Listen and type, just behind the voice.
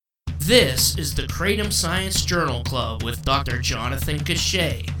This is the Kratom Science Journal Club with Dr. Jonathan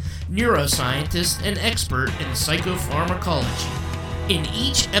Cachet, neuroscientist and expert in psychopharmacology. In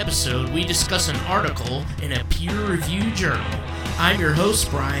each episode, we discuss an article in a peer-reviewed journal. I'm your host,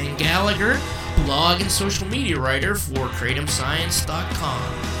 Brian Gallagher, blog and social media writer for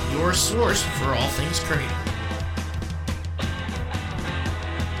KratomScience.com, your source for all things Kratom.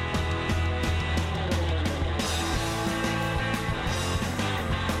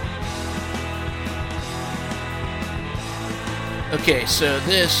 Okay, so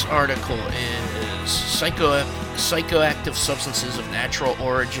this article is psychoactive substances of natural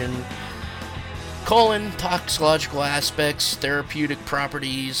origin, toxicological aspects, therapeutic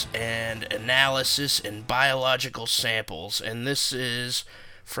properties, and analysis in biological samples. And this is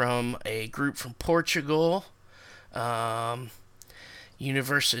from a group from Portugal,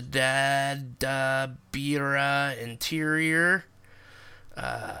 Universidade da Beira Interior.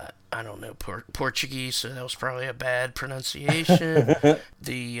 I don't know Portuguese, so that was probably a bad pronunciation.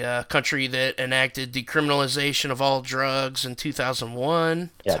 The country that enacted decriminalization of all drugs in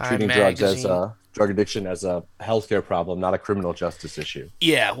 2001. Yeah, Time treating magazine. drugs as drug addiction as a healthcare problem, not a criminal justice issue.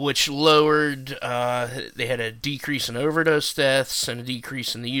 Yeah, which lowered, they had a decrease in overdose deaths and a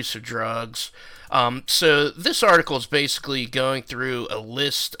decrease in the use of drugs. So this article is basically going through a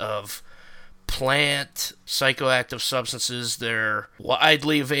list of plant psychoactive substances that are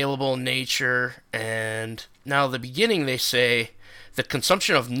widely available in nature, and now at the beginning they say the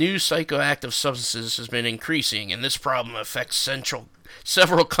consumption of new psychoactive substances has been increasing, and this problem affects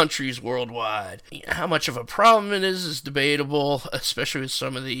several countries worldwide. How much of a problem it is debatable, especially with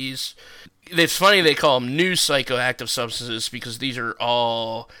some of these. It's funny they call them new psychoactive substances because these are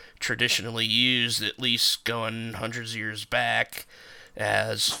all traditionally used, at least going hundreds of years back,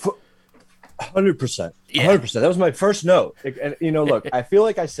 as 100%. 100%. That was my first note. And, look, I feel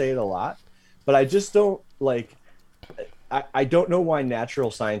like I say it a lot, but I just don't I don't know why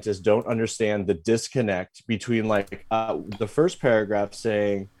natural scientists don't understand the disconnect between the first paragraph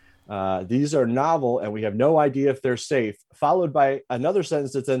saying these are novel and we have no idea if they're safe, followed by another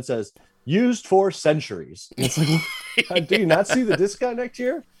sentence that then says used for centuries. And it's like, do you not see the disconnect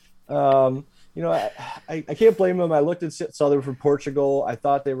here? I can't blame them. I looked and saw they were from Portugal. I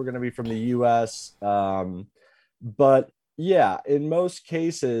thought they were going to be from the U.S. But yeah, in most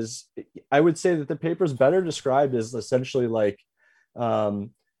cases, I would say that the paper is better described as essentially like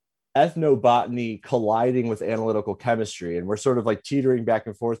ethnobotany colliding with analytical chemistry. And we're sort of like teetering back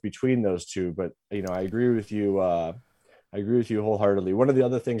and forth between those two. But, I agree with you. I agree with you wholeheartedly. One of the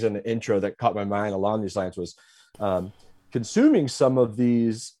other things in the intro that caught my mind along these lines was consuming some of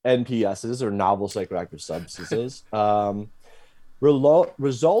these NPSs or novel psychoactive substances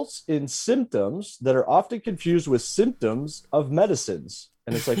results in symptoms that are often confused with symptoms of medicines.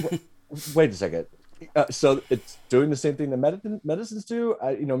 And it's like, wait a second. So it's doing the same thing that medicines do.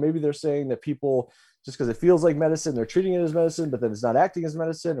 Maybe they're saying that people, just because it feels like medicine, they're treating it as medicine, but then it's not acting as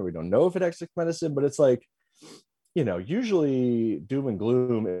medicine, or we don't know if it acts like medicine. But it's like, usually doom and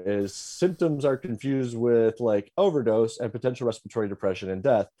gloom is symptoms are confused with like overdose and potential respiratory depression and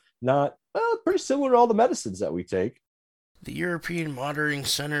death, not pretty similar to all the medicines that we take. The European Monitoring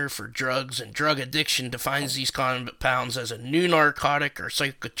Center for Drugs and Drug Addiction defines these compounds as a new narcotic or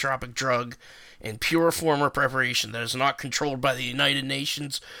psychotropic drug in pure form or preparation that is not controlled by the United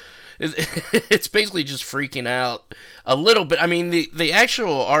Nations. It's basically just freaking out a little bit. I mean, the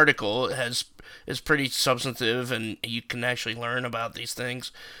actual article is pretty substantive, and you can actually learn about these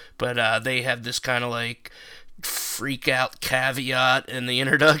things. But they have this kind of like freak out caveat in the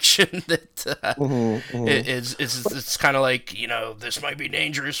introduction that it's kind of like, this might be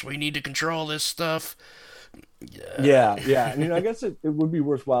dangerous. We need to control this stuff. Yeah. And I guess it would be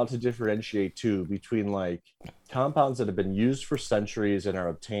worthwhile to differentiate too between like compounds that have been used for centuries and are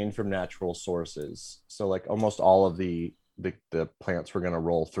obtained from natural sources. So like almost all of the plants we're going to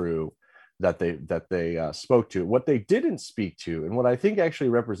roll through that they spoke to. What they didn't speak to, and what I think actually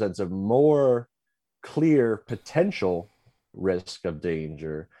represents a more clear potential risk of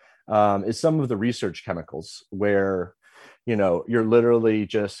danger, is some of the research chemicals where you're literally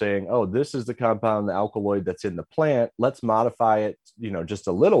just saying, oh, this is the compound, the alkaloid that's in the plant, let's modify it just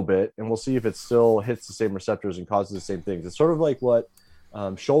a little bit, and we'll see if it still hits the same receptors and causes the same things. It's sort of like what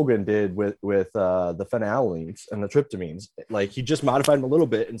Shulgin did with the phenylalenes and the tryptamines. Like he just modified them a little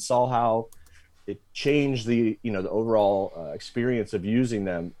bit and saw how it changed the overall experience of using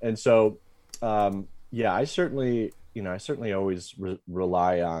them. And so I certainly always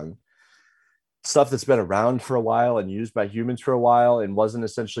rely on stuff that's been around for a while and used by humans for a while and wasn't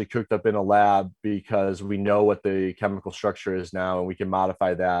essentially cooked up in a lab because we know what the chemical structure is now and we can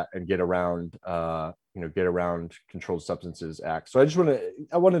modify that and get around get around Controlled Substances Act. So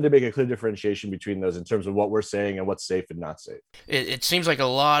I wanted to make a clear differentiation between those in terms of what we're saying and what's safe and not safe. It seems like a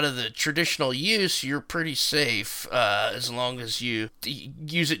lot of the traditional use, you're pretty safe as long as you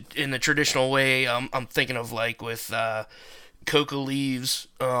use it in the traditional way. I'm thinking of like with coca leaves.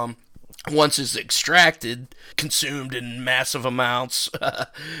 Once it's extracted, consumed in massive amounts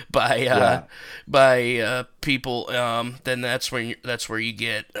by people, then that's where you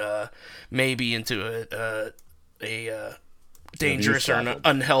get maybe into a dangerous or an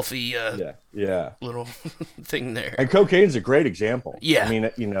unhealthy little thing there. And cocaine's a great example. Yeah. I mean,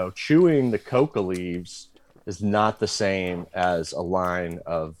 chewing the coca leaves is not the same as a line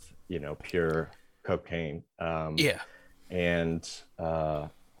of, pure cocaine. And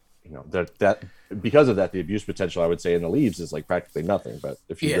that because of that, the abuse potential, I would say, in the leaves is like practically nothing. But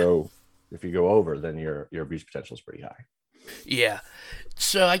if you go over, then your abuse potential is pretty high. Yeah.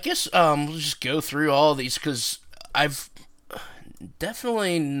 So I guess we'll just go through all of these because I've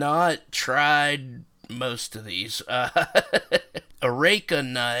definitely not tried most of these. Areca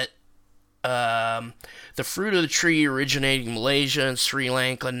nut, the fruit of the tree originating in Malaysia and Sri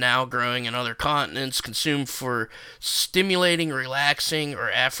Lanka, now growing in other continents, consumed for stimulating, relaxing, or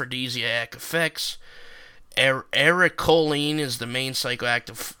aphrodisiac effects. Ericoline is the main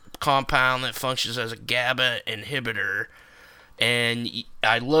psychoactive compound that functions as a GABA inhibitor. And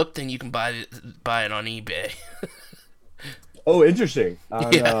I looked, and you can buy it on eBay. Oh, interesting.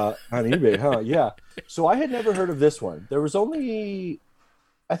 On eBay, huh? Yeah. So I had never heard of this one. There was only,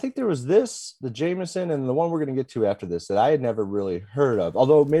 I think there was this, the Jameson, and the one we're going to get to after this that I had never really heard of.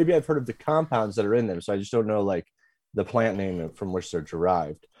 Although maybe I've heard of the compounds that are in them. So I just don't know like the plant name from which they're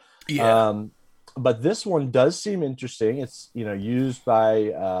derived. Yeah. But this one does seem interesting. It's, used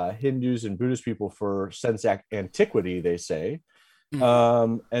by Hindus and Buddhist people for since antiquity, they say.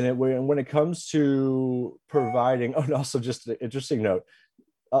 And when it comes to providing, and also just an interesting note,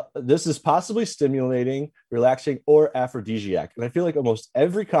 this is possibly stimulating, relaxing, or aphrodisiac. And I feel like almost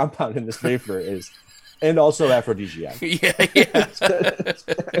every compound in this vapor is, and also aphrodisiac. Yeah. It's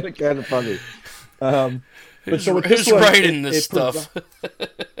kind of funny. But so with this who's one, writing this stuff?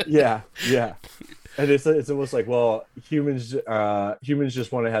 Yeah. And it's almost like, well, humans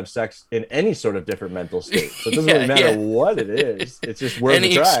just want to have sex in any sort of different mental state. So it doesn't really matter what it is. It's just worth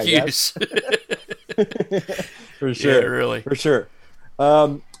any a try. Excuse. For sure. Yeah, really. For sure.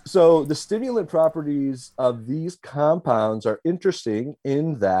 So the stimulant properties of these compounds are interesting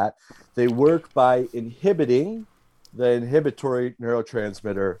in that they work by inhibiting the inhibitory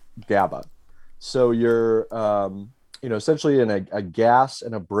neurotransmitter GABA. So you're, essentially in a gas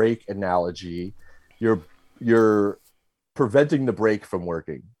and a brake analogy, you're preventing the brake from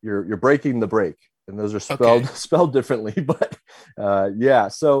working. You're breaking the brake, and those are spelled differently. But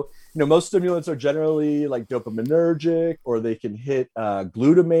so most stimulants are generally like dopaminergic, or they can hit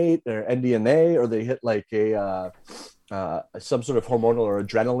glutamate or NDMA, or they hit like a some sort of hormonal or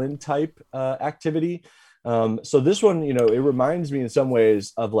adrenaline type activity. So this one, it reminds me in some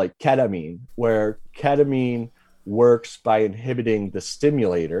ways of like ketamine, where ketamine works by inhibiting the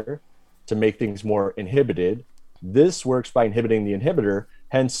stimulator to make things more inhibited. This works by inhibiting the inhibitor,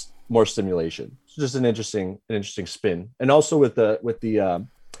 hence more stimulation. It's just an interesting spin. And also with the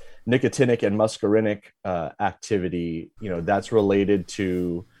nicotinic and muscarinic activity, that's related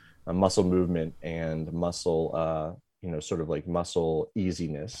to muscle movement and muscle, sort of like muscle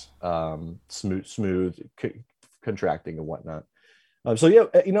easiness, smooth contracting and whatnot. So I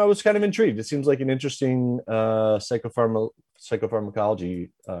was kind of intrigued. It seems like an interesting psychopharmacology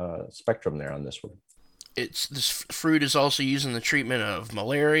spectrum there on this one. This fruit is also used in the treatment of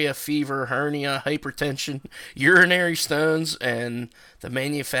malaria, fever, hernia, hypertension, urinary stones, and the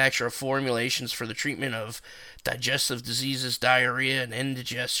manufacture of formulations for the treatment of digestive diseases, diarrhea, and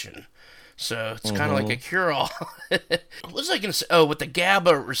indigestion. So it's kind of like a cure-all. What was I going to say? Oh, with the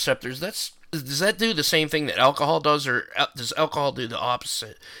GABA receptors, does that do the same thing that alcohol does, or does alcohol do the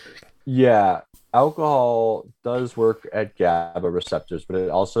opposite? Yeah, alcohol does work at GABA receptors, but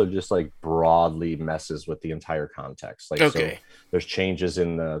it also just like broadly messes with the entire context. Like, so there's changes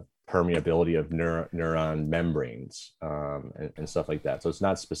in the permeability of neuron membranes and stuff like that. So it's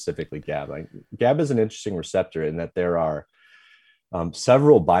not specifically GABA. GABA is an interesting receptor in that there are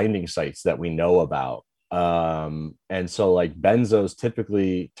several binding sites that we know about. And so like benzos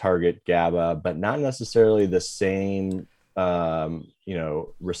typically target GABA, but not necessarily the same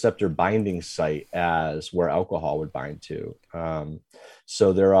receptor binding site as where alcohol would bind to.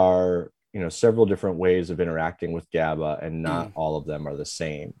 So there are several different ways of interacting with GABA, and not all of them are the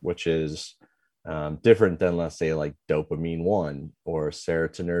same, which is different than, let's say, like dopamine 1 or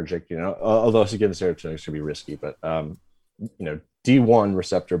serotonergic, although again, serotonergic should be risky, but D1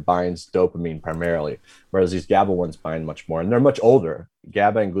 receptor binds dopamine primarily, whereas these GABA ones bind much more, and they're much older.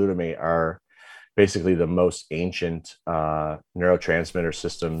 GABA and glutamate are basically the most ancient neurotransmitter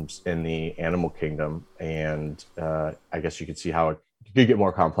systems in the animal kingdom, and I guess you could see how it could get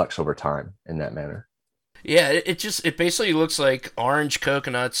more complex over time in that manner. Yeah, it basically looks like orange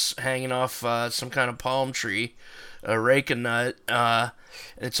coconuts hanging off some kind of palm tree, a areca nut.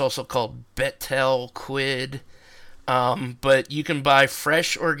 It's also called betel quid. But you can buy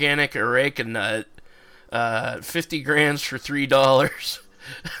fresh organic areca nut, 50 grams for $3.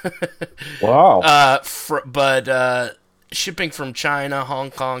 Wow. But shipping from China,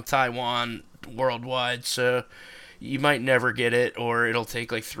 Hong Kong, Taiwan, worldwide, so you might never get it, or it'll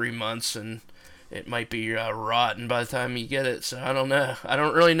take like 3 months, and it might be rotten by the time you get it. So I don't know. I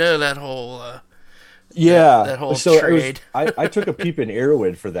don't really know that whole that whole trade. I took a peep in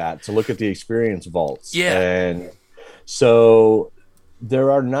Erowid for that to look at the experience vaults. Yeah. And so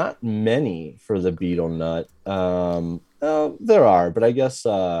there are not many for the betel nut. There are, but I guess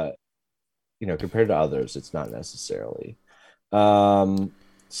compared to others, it's not necessarily.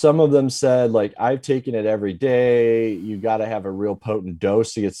 Some of them said, like, I've taken it every day. You got to have a real potent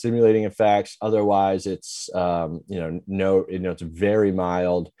dose to get stimulating effects. Otherwise, it's it's very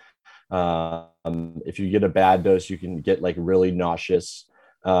mild. If you get a bad dose, you can get like really nauseous.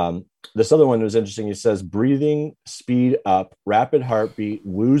 This other one was interesting. He says breathing speed up, rapid heartbeat,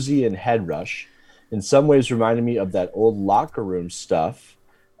 woozy, and head rush. In some ways, reminded me of that old locker room stuff,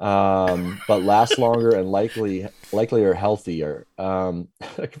 but lasts longer and likelier healthier.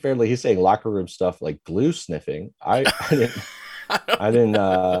 Apparently, he's saying locker room stuff like glue sniffing. I didn't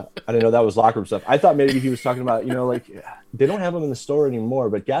know that was locker room stuff. I thought maybe he was talking about, like, they don't have them in the store anymore,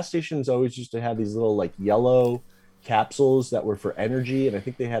 but gas stations always used to have these little like yellow capsules that were for energy, and I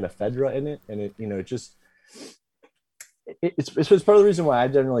think they had ephedra in it, and it's part of the reason why I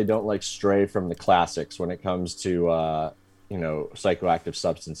generally don't like stray from the classics when it comes to psychoactive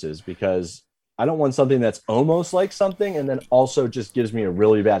substances, because I don't want something that's almost like something and then also just gives me a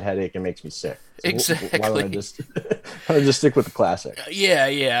really bad headache and makes me sick. So exactly. Why don't I just stick with the classic? Yeah.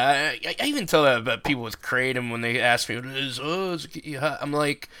 I even tell that about people with kratom when they ask me what it is. I'm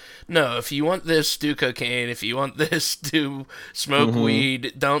like, no, if you want this, do cocaine. If you want this, do smoke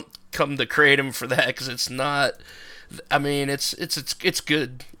weed. Don't come to kratom for that, because it's not. I mean, it's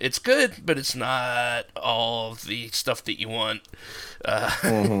good. It's good, but it's not all of the stuff that you want.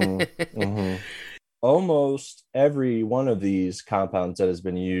 Almost every one of these compounds that has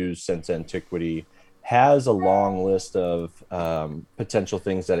been used since antiquity has a long list of potential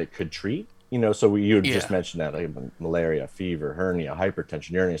things that it could treat. So you just mentioned that, like malaria, fever, hernia,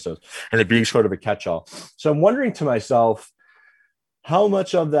 hypertension, urinary stones, and it being sort of a catch-all. So I'm wondering to myself, how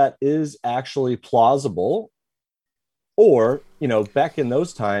much of that is actually plausible? Or, back in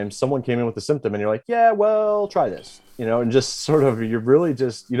those times, someone came in with a symptom and you're like, yeah, well, try this, and just sort of, you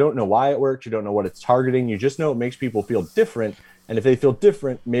don't know why it works. You don't know what it's targeting. You just know it makes people feel different. And if they feel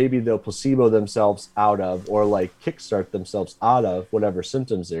different, maybe they'll placebo themselves out of, or like kickstart themselves out of whatever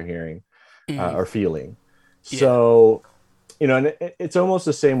symptoms they're hearing or feeling. Yeah. So, and it's almost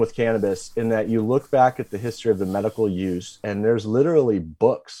the same with cannabis, in that you look back at the history of the medical use, and there's literally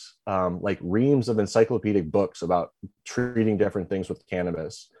books, like reams of encyclopedic books about treating different things with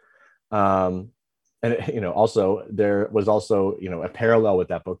cannabis. Also there was also, a parallel with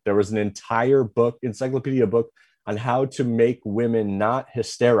that book. There was an entire encyclopedia book on how to make women not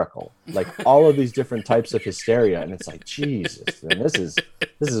hysterical, like all of these different types of hysteria. And it's like, Jesus, and this is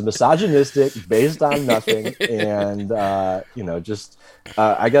misogynistic, based on nothing. And, I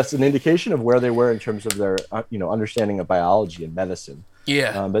guess an indication of where they were in terms of their, understanding of biology and medicine.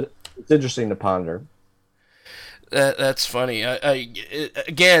 Yeah. But it's interesting to ponder. That's funny.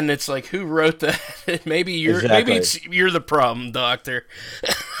 Again, it's like, who wrote that? Maybe you're the problem, doctor.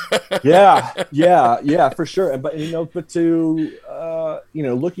 yeah, for sure. But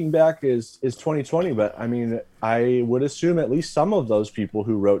looking back is 2020. But I mean, I would assume at least some of those people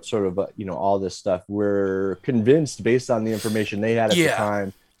who wrote sort of all this stuff were convinced based on the information they had at the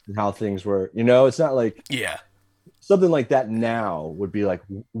time and how things were. It's not like something like that now would be like,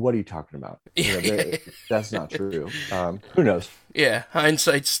 what are you talking about? That's not true. Who knows? Yeah,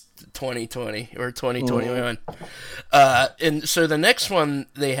 hindsight's 2020 or 2021. And so the next one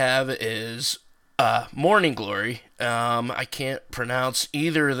they have is Morning Glory. I can't pronounce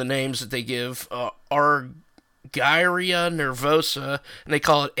either of the names that they give. Gyria nervosa, and they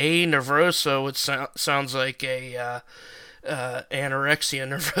call it A nervosa, which sounds like a anorexia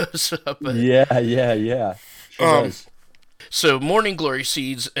nervosa. But Yeah. Sure um, does. so morning glory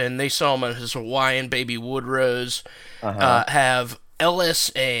seeds, and they sell them as Hawaiian baby wood rose, Uh-huh. have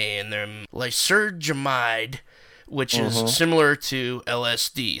LSA in them, lysergamide, which is Mm-hmm. similar to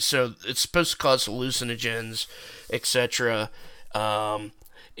LSD. So it's supposed to cause hallucinogens, etc.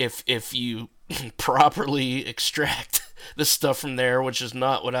 If you properly extract the stuff from there, which is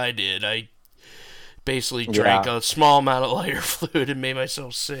not what I did. I basically drank Yeah. a small amount of lighter fluid and made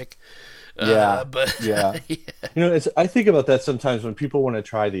myself sick. Yeah. But Yeah. yeah, It's I think about that sometimes when people want to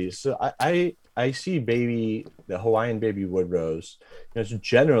try these. So I see the Hawaiian baby wood rose. It's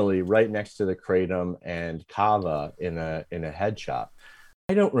generally right next to the kratom and kava in a head shop.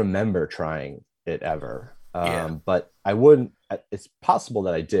 I don't remember trying it ever, yeah, but I wouldn't. It's possible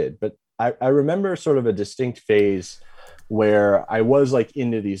that I did, but I remember sort of a distinct phase where I was like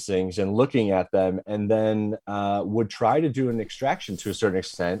into these things and looking at them, and then would try to do an extraction to a certain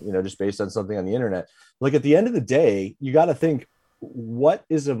extent, just based on something on the internet. Like at the end of the day, you got to think what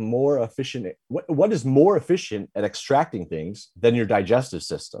is more efficient at extracting things than your digestive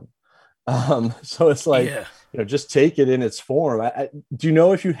system. So it's like, yeah. just take it in its form. Do you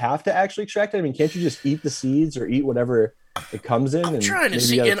know if you have to actually extract it? I mean, can't you just eat the seeds or eat whatever it comes in? I'm And trying to maybe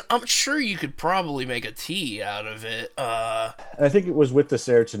see, and I'm sure you could probably make a tea out of it. I think it was with the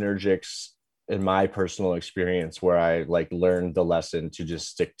serotonergics in my personal experience where I like learned the lesson to just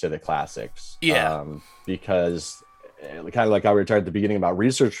stick to the classics. Yeah, Because kind of like how we were talking at the beginning about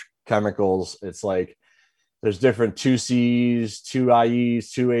research chemicals, it's like there's different 2Cs, 2IEs,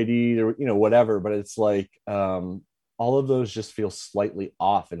 2ADs, or whatever, but it's like all of those just feel slightly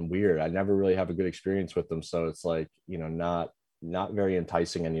off and weird. I never really have a good experience with them, so it's like, not very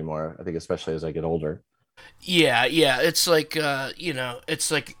enticing anymore. I think especially as I get older. yeah. It's like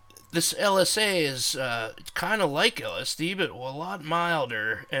it's like this LSA is kind of like LSD, but a lot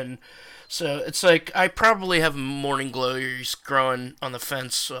milder, and so it's like I probably have morning glories growing on the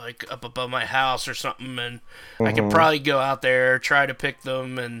fence, like up above my house or something, and I could Mm-hmm. probably go out there, try to pick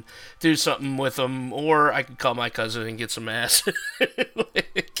them, and do something with them, or I could call my cousin and get some acid.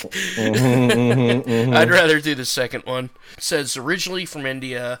 Like, Mm-hmm, mm-hmm, I'd mm-hmm. rather do the second one. It says originally from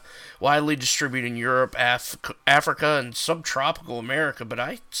India, widely distributed in Europe, Africa, and subtropical America, but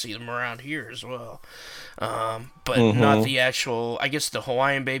I see them around here as well. But not Mm-hmm. the actual. I guess the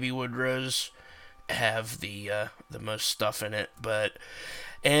Hawaiian baby wood rose have the most stuff in it, but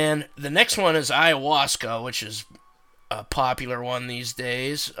and the next one is ayahuasca, which is a popular one these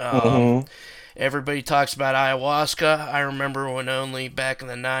days. Mm-hmm. Everybody talks about ayahuasca. I remember when only back in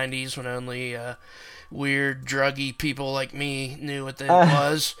the 90s, when only weird druggy people like me knew what it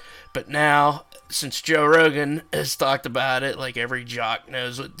was. But now, since Joe Rogan has talked about it, like every jock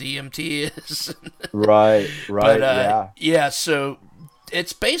knows what DMT is. Right, But right, yeah. yeah, so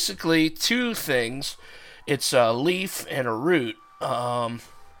it's basically two things. It's a leaf and a root. Well,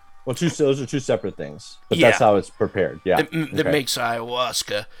 those are two separate things, but that's Yeah, how it's prepared. Yeah. that Okay. makes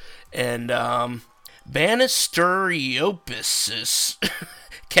ayahuasca. And Banisteriopsis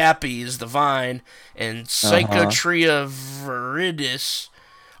capi is the vine, and Uh-huh. Psychotria viridis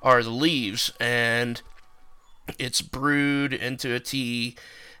are the leaves, and it's brewed into a tea,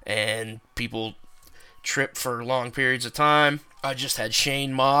 and people trip for long periods of time. I just had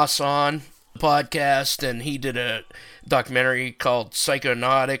Shane Moss on the podcast, and he did a documentary called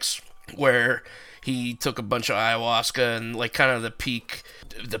Psychonautics, where he took a bunch of ayahuasca, and like kind of the peak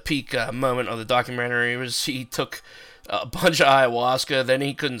moment of the documentary was he took a bunch of ayahuasca, then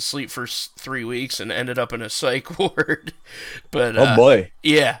he couldn't sleep for 3 weeks and ended up in a psych ward. But Oh boy.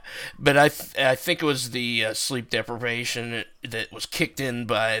 yeah, but I think it was the sleep deprivation that was kicked in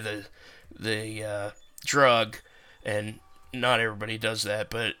by the drug, and not everybody does that.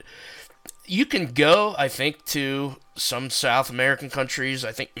 But you can go, I think, to some South American countries.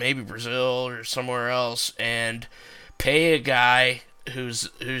 I think maybe Brazil or somewhere else, and pay a guy who's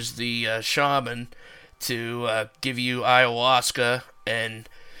the shaman to give you ayahuasca. And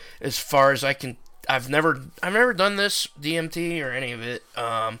as far as I can, I've never done this DMT or any of it.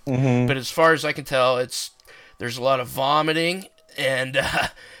 Mm-hmm. But as far as I can tell, there's a lot of vomiting, and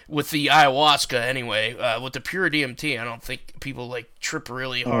with the ayahuasca anyway. With the pure DMT, I don't think people like trip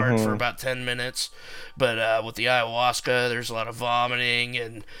really hard for Mm-hmm. about 10 minutes, but with the ayahuasca, there's a lot of vomiting,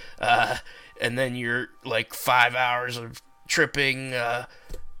 and then you're like 5 hours of tripping.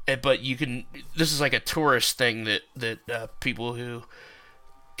 But you can. This is like a tourist thing that people who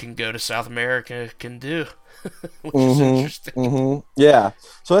can go to South America can do. which is interesting. Yeah.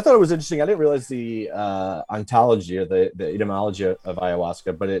 So I thought it was interesting. I didn't realize the ontology or the etymology of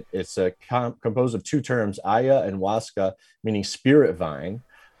ayahuasca, but it's composed of two terms, aya and huasca, meaning spirit vine.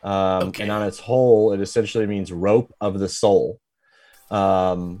 And on Okay. its whole, it essentially means rope of the soul.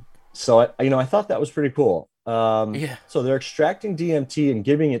 So I thought that was pretty cool. Yeah. So they're extracting DMT and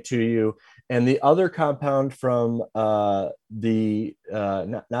giving it to you, and the other compound from the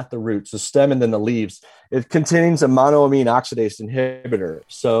not the roots, the stem, and then the leaves. It contains a monoamine oxidase inhibitor,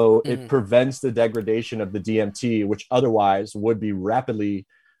 so it Mm. prevents the degradation of the DMT, which otherwise would be rapidly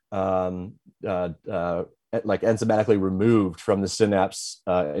um, like enzymatically removed from the synapse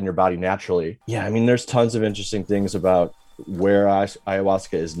in your body naturally. Yeah, I mean, there's tons of interesting things about where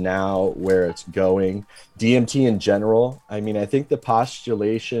ayahuasca is now, where it's going, DMT in general. I mean, I think the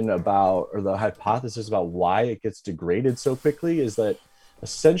postulation about, or the hypothesis about why it gets degraded so quickly is that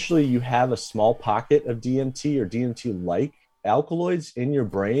essentially you have a small pocket of DMT or DMT like alkaloids in your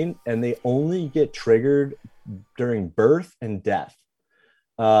brain, and they only get triggered during birth and death.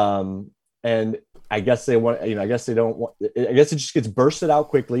 And I guess they want, I guess they don't want, I guess it just gets bursted out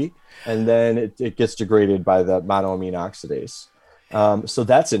quickly, and then it gets degraded by the monoamine oxidase. So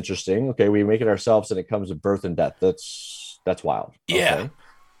that's interesting. Okay, we make it ourselves, and it comes to birth and death. That's wild. Yeah. Okay.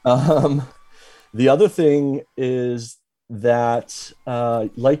 Um, the other thing is that,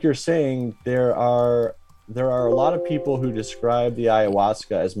 like you're saying, there are a lot of people who describe the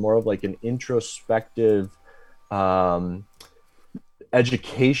ayahuasca as more of like an introspective, um,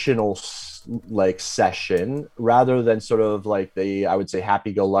 educational like session rather than sort of like the, I would say,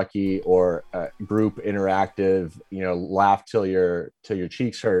 happy-go-lucky or group interactive, laugh till your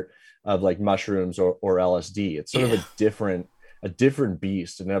cheeks hurt of like mushrooms or LSD. It's sort of Yeah. a different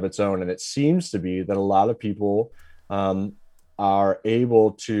beast in and of its own, and it seems to be that a lot of people um, are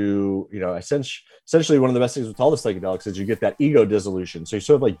able to, essentially one of the best things with all the psychedelics is you get that ego dissolution. So you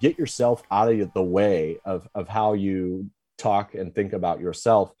sort of like get yourself out of the way of how you talk and think about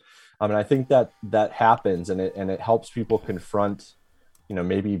yourself. And I think that happens, and it helps people confront,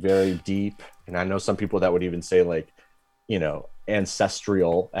 maybe very deep. And I know some people that would even say like,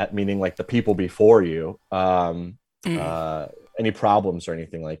 ancestral, at meaning like the people before you, Mm. any problems or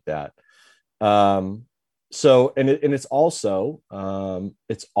anything like that. So,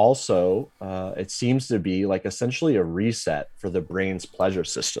 it seems to be like essentially a reset for the brain's pleasure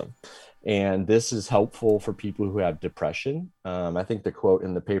system. And this is helpful for people who have depression. I think the quote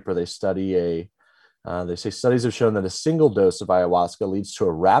in the paper, they say studies have shown that a single dose of ayahuasca leads to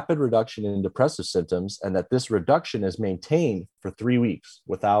a rapid reduction in depressive symptoms, and that this reduction is maintained for 3 weeks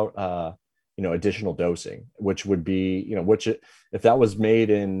without, additional dosing, which would be, if that was made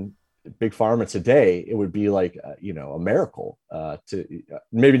in big pharma today, it would be like, a miracle, to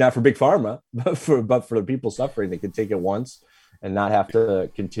maybe not for big pharma, but for the people suffering. They could take it once and not have to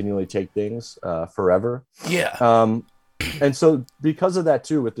continually take things forever. Yeah. And so because of that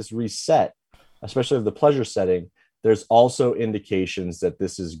too, with this reset, especially of the pleasure setting, there's also indications that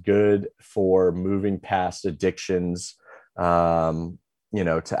this is good for moving past addictions,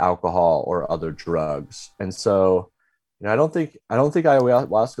 to alcohol or other drugs. And so, I don't think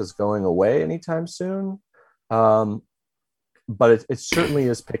ayahuasca is going away anytime soon. But it certainly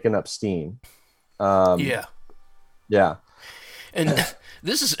is picking up steam. Um, Yeah. yeah. And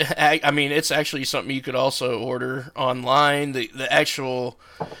this is, I mean, it's actually something you could also order online. The actual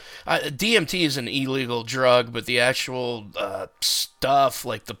DMT is an illegal drug, but the actual stuff,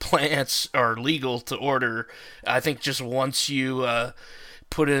 like the plants, are legal to order. I think just once you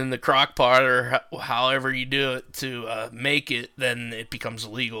put it in the crock pot or however you do it to make it, then it becomes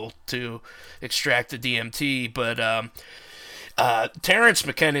illegal to extract the DMT. But Terrence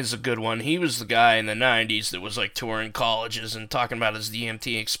McKenna is a good one. He was the guy in the 90s that was like touring colleges and talking about his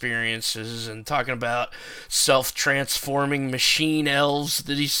DMT experiences and talking about self-transforming machine elves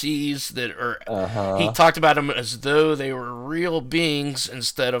that he sees that are. He Uh-huh. talked about them as though they were real beings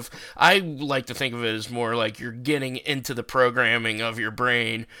instead of. I like to think of it as more like you're getting into the programming of your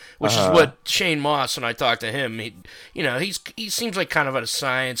brain, which is Uh-huh. what Shane Moss, when I talked to him, he seems like kind of a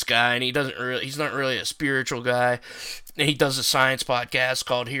science guy, and he's not really a spiritual guy. He does a science podcast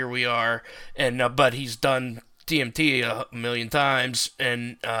called Here We Are, and but he's done DMT a million times,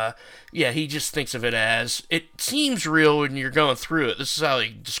 and yeah, he just thinks of it as it seems real when you're going through it. This is how he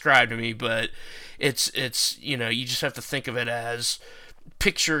described to me, but it's you just have to think of it as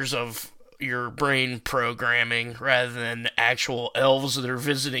pictures of your brain programming rather than actual elves that are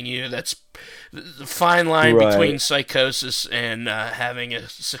visiting you. That's the fine line between Right. psychosis and having a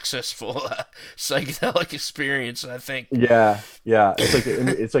successful psychedelic experience, I think. Yeah, yeah,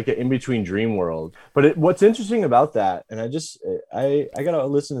 it's like an in between dream world. But what's interesting about that, and I gotta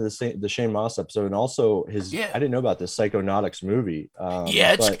listen to the Shane Moss episode, and also his Yeah. I didn't know about this Psychonautics movie.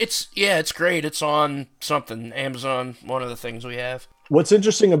 Yeah, But it's great. It's on something Amazon, one of the things we have. what's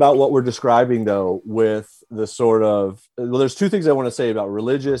interesting about what we're describing though, with the sort of well, there's two things I want to say about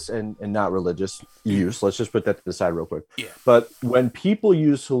religious and not religious use. Let's just put that to the side real quick. Yeah. But when people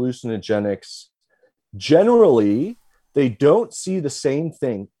use hallucinogenics, generally they don't see the same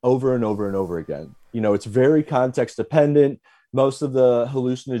thing over and over and over again. You know, it's very context dependent. Most of the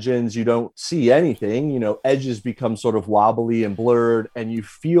hallucinogens, you don't see anything. You know, edges become sort of wobbly and blurred, and you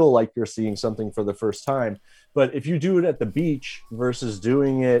feel like you're seeing something for the first time. But if you do it at the beach versus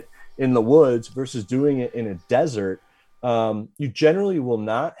doing it in the woods versus doing it in a desert, you generally will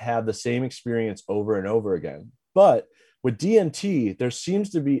not have the same experience over and over again. But with DMT, there seems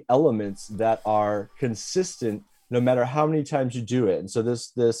to be elements that are consistent no matter how many times you do it. And so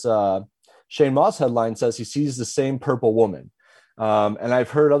this Shane Moss headline says he sees the same purple woman. And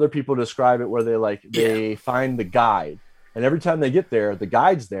I've heard other people describe it where they find the guide, and every time they get there, the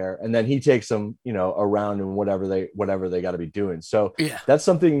guide's there, and then he takes them, you know, around and whatever they got to be doing. So Yeah. that's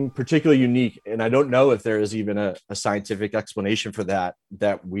something particularly unique, and I don't know if there is even a scientific explanation for that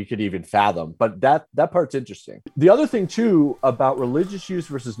we could even fathom. But that part's interesting. The other thing too about religious use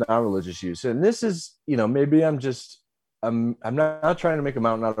versus non-religious use, and this is, you know, maybe I'm not trying to make a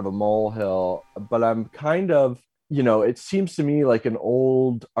mountain out of a molehill, but I'm kind of, you know, it seems to me like an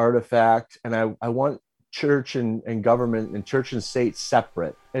old artifact, and I want church and government and church and state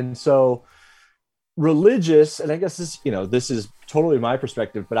separate. And so religious, and I guess this, you know, this is totally my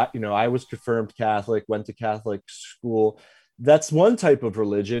perspective, but I was confirmed Catholic, went to Catholic school. That's one type of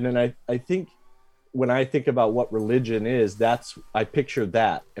religion. And I think when I think about what religion is, I picture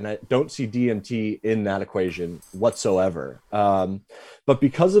that, and I don't see DMT in that equation whatsoever. But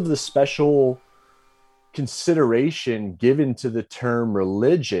because of the special consideration given to the term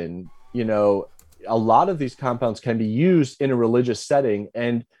religion, you know, a lot of these compounds can be used in a religious setting.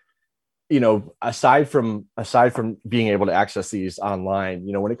 And, you know, aside from being able to access these online,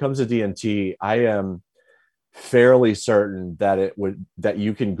 you know, when it comes to DMT, I am fairly certain that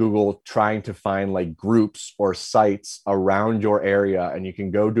you can Google trying to find like groups or sites around your area, and you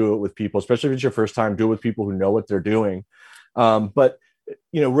can go do it with people, especially if it's your first time, do it with people who know what they're doing. But,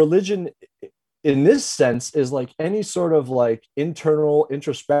 you know, religion in this sense is like any sort of like internal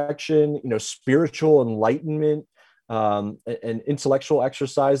introspection, you know, spiritual enlightenment, and intellectual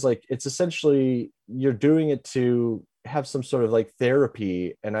exercise. Like, it's essentially, you're doing it to have some sort of like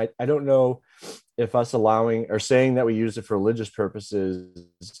therapy. And I don't know if us allowing or saying that we use it for religious purposes,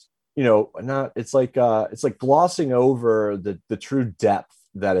 you know, not, it's like glossing over the true depth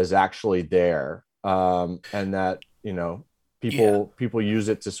that is actually there. And that, you know, people use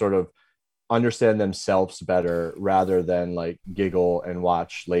it to sort of understand themselves better rather than like giggle and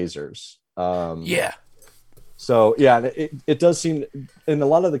watch lasers. Yeah. So yeah, it does seem, in a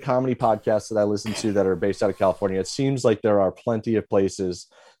lot of the comedy podcasts that I listen to that are based out of California, it seems like there are plenty of places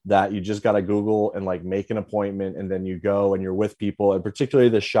that you just got to Google and like make an appointment, and then you go and you're with people, and particularly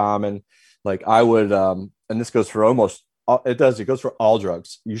the shaman. Like I would, and this goes for it goes for all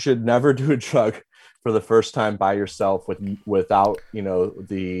drugs. You should never do a drug for the first time by yourself without, you know,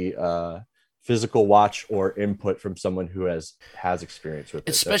 the physical watch or input from someone who has experience with it.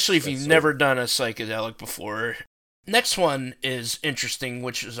 Especially if you've never done a psychedelic before. Next one is interesting,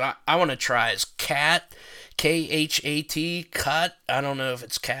 which is I want to try, is Khat, Khat, cut. I don't know if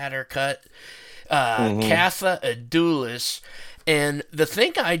it's cat or cut. Katha Adulis. And the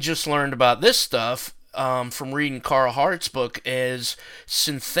thing I just learned about this stuff from reading Carl Hart's book is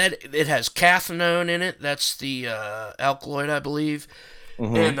synthetic. It has cathinone in it. That's the alkaloid, I believe.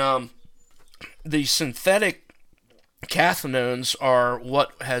 And the synthetic cathinones are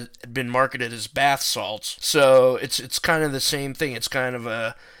what has been marketed as bath salts. So it's kind of the same thing. It's kind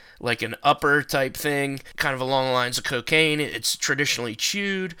of like an upper type thing, kind of along the lines of cocaine. It's traditionally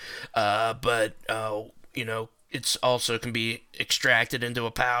chewed, but you know, it's also can be extracted into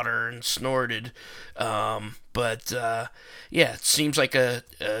a powder and snorted. But yeah, it seems like a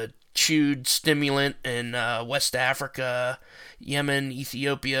chewed stimulant in West Africa, Yemen,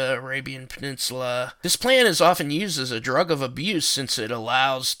 Ethiopia, Arabian Peninsula. This plant is often used as a drug of abuse since it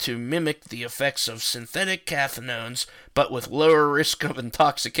allows to mimic the effects of synthetic cathinones, but with lower risk of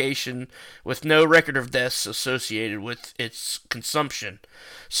intoxication, with no record of deaths associated with its consumption.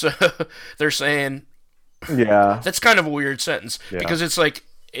 So they're saying Yeah. that's kind of a weird sentence Yeah. because it's like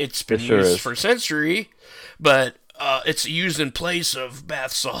it's It been sure used is. for a century, but it's used in place of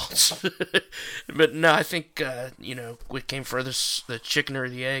bath salts. But no, I think what came furthest, the chicken or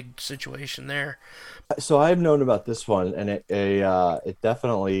the egg situation there. So I've known about this one, and it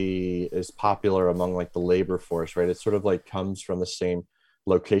definitely is popular among like the labor force, right? It sort of like comes from the same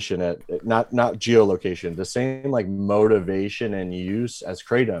location at not geolocation, the same like motivation and use as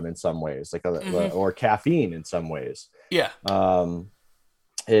kratom in some ways, like Hmm. or caffeine in some ways. Yeah. Um,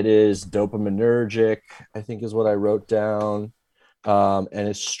 it is dopaminergic, I think is what I wrote down, and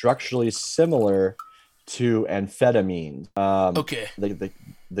it's structurally similar to amphetamine. Okay.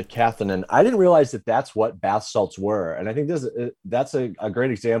 The cathinin. I didn't realize that that's what bath salts were, and I think that's a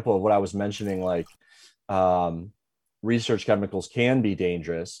great example of what I was mentioning. Like, um, research chemicals can be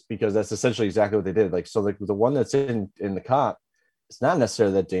dangerous because that's essentially exactly what they did. Like, so the one that's in the cot, it's not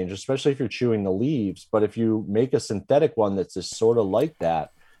necessarily that dangerous, especially if you're chewing the leaves. But if you make a synthetic one that's just sort of like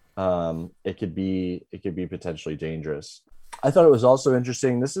that, it could be potentially dangerous. I thought it was also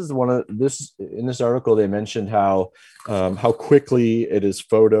interesting. This is one of this in this article they mentioned how quickly it is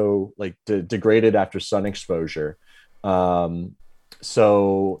photo like degraded after sun exposure. Um,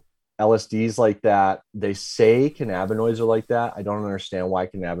 so LSDs like that. They say cannabinoids are like that. I don't understand why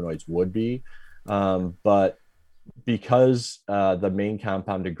cannabinoids would be, but because the main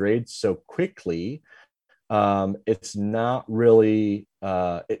compound degrades so quickly, it's not really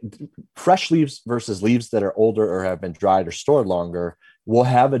fresh leaves versus leaves that are older or have been dried or stored longer will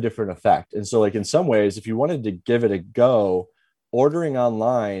have a different effect. And so, like in some ways, if you wanted to give it a go, ordering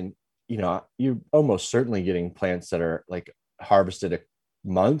online, you're almost certainly getting plants that are like harvested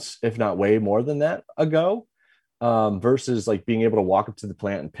months, if not way more than that ago, versus like being able to walk up to the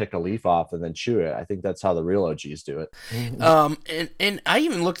plant and pick a leaf off and then chew it. I think that's how the real OGs do it. And I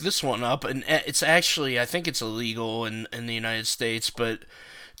even looked this one up, and it's actually, I think it's illegal in the United States, but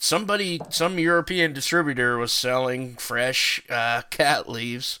some European distributor was selling fresh cat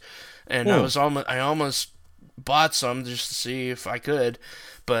leaves, and Hmm. I almost bought some just to see if I could,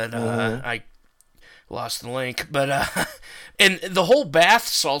 but Mhm. I lost the link. But and the whole bath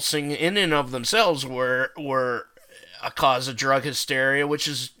saltsing in and of themselves were a cause of drug hysteria, which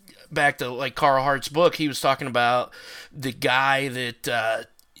is back to like Carl Hart's book. He was talking about the guy that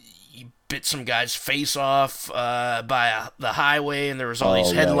he bit some guy's face off by the highway, and there was all these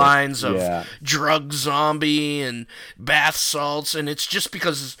Oh, right. headlines of Yeah. drug zombie and bath salts, and it's just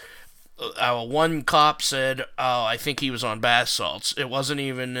because one cop said, "Oh, I think he was on bath salts." It wasn't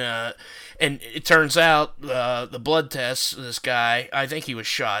even, and it turns out the blood tests. This guy, I think he was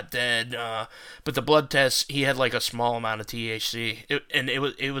shot dead, but the blood tests he had like a small amount of THC, and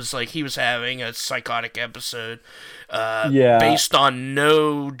it was like he was having a psychotic episode, Yeah. based on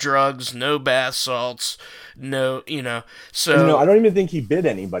no drugs, no bath salts, no, And so I don't even think he bit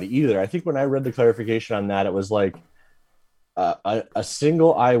anybody either. I think when I read the clarification on that, it was like a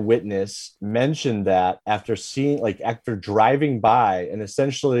single eyewitness mentioned that after seeing, like, after driving by, and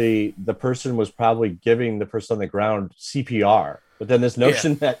essentially the person was probably giving the person on the ground CPR. But then this yeah,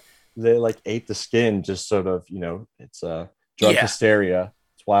 notion that they like ate the skin, just sort of, it's drug yeah. hysteria.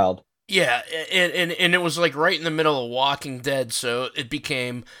 It's wild. Yeah, and it was like right in the middle of Walking Dead, so it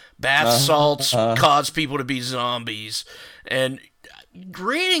became bath Uh, salts uh, cause people to be zombies. And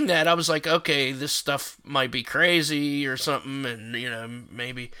reading that, I was like, okay, this stuff might be crazy or something, and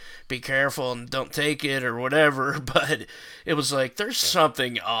maybe be careful and don't take it or whatever. But it was like, there's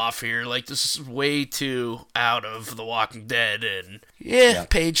something off here. Like, this is way too out of The Walking Dead, and yeah, yeah,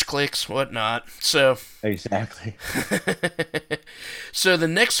 page clicks, whatnot. So exactly. so the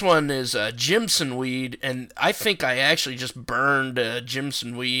next one is Jimson weed, and I think I actually just burned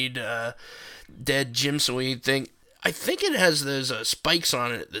Jimson weed, dead Jimson weed thing. I think it has those spikes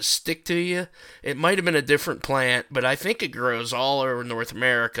on it that stick to you. It might have been a different plant, but I think it grows all over North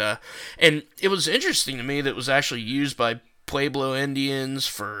America. And it was interesting to me that it was actually used by Pueblo Indians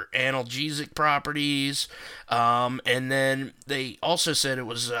for analgesic properties. And then they also said it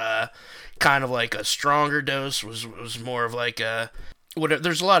was kind of like a stronger dose, was more of like a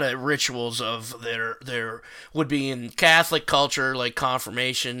there's a lot of rituals of there would be in Catholic culture like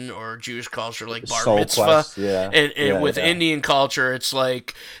confirmation, or Jewish culture like bar Soul mitzvah, Quest, yeah, and yeah, with yeah. Indian culture it's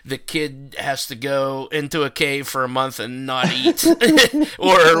like the kid has to go into a cave for a month and not eat,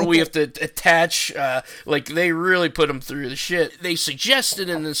 or we have to attach. Like they really put them through the shit. They suggested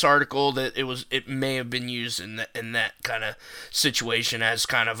in this article that it may have been used in that kind of situation as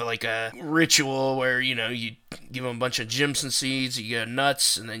kind of like a ritual where you give them a bunch of Jimson seeds, you go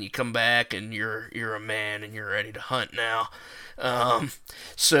nuts, and then you come back and you're a man and you're ready to hunt now.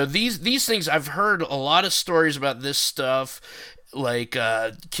 So these things, I've heard a lot of stories about this stuff. Like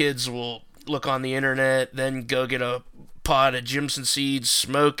kids will look on the internet, then go get a pot of Jimson seeds,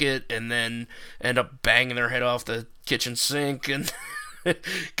 smoke it, and then end up banging their head off the kitchen sink and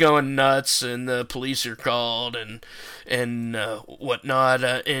going nuts, and the police are called and whatnot.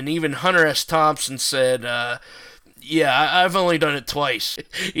 And even Hunter S. Thompson said, "Yeah, I've only done it twice."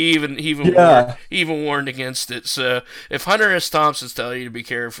 Yeah. He even warned against it. So if Hunter S. Thompson's telling you to be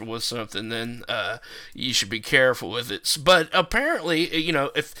careful with something, then you should be careful with it. But apparently,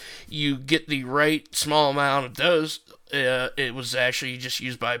 if you get the right small amount of dose, it was actually just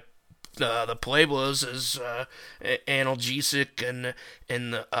used by the Pueblos as analgesic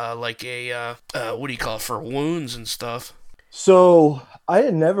and like a what do you call it, for wounds and stuff. So I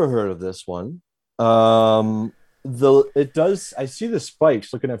had never heard of this one. The it does. I see the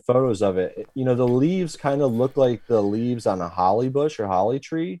spikes looking at photos of it. The leaves kind of look like the leaves on a holly bush or holly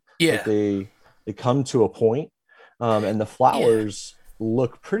tree. Like Yeah, they come to a point, and the yeah, flowers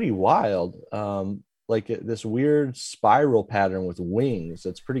look pretty wild. Like this weird spiral pattern with wings.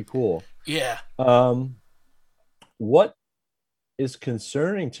 That's pretty cool. yeah. Um, what is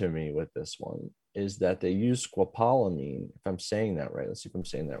concerning to me with this one is that they use squapolamine. If I'm saying that right, let's see if I'm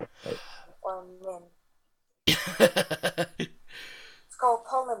saying that right. or min.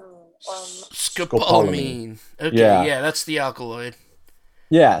 Scopolamine or Scopolamine. Scopolamine. Okay, Yeah, yeah, that's the alkaloid.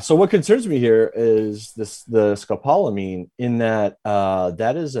 yeah. So what concerns me here is the scopolamine in that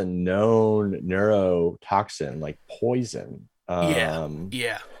that is a known neurotoxin, like poison. Yeah,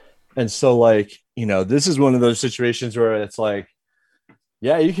 yeah. And so like this is one of those situations where it's like,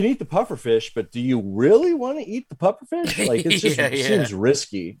 yeah, you can eat the pufferfish, but do you really want to eat the pufferfish? Like it's just Yeah, it yeah, seems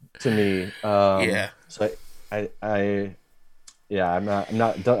risky to me. yeah. So I yeah,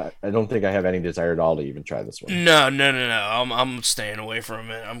 I don't think I have any desire at all to even try this one. No, no, no, no. I'm staying away from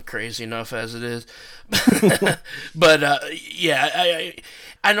it. I'm crazy enough as it is. But yeah,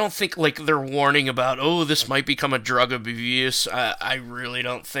 I don't think like they're warning about, oh, this might become a drug of abuse. I really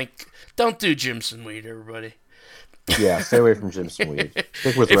don't think. Don't do Jimson weed, everybody. Yeah, stay away from Jimson weed.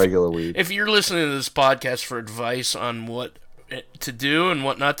 Stick with if regular weed. if you're listening to this podcast for advice on what to do and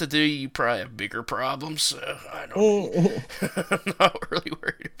what not to do, you probably have bigger problems. So I don't. I'm not really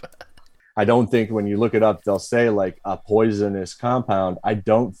worried about it. I don't think when you look it up, they'll say like a poisonous compound. I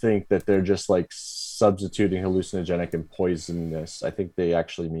don't think that they're just like substituting hallucinogenic and poisonous. I think they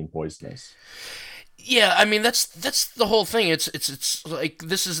actually mean poisonous. Yeah, I mean that's the whole thing. It's like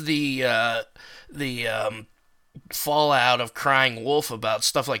this is the fallout of Crying Wolf about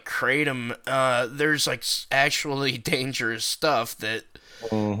stuff like kratom. There's like actually dangerous stuff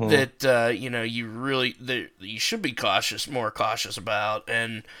Mm-hmm. that you should be more cautious about.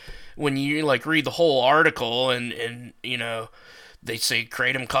 And when you like read the whole article and they say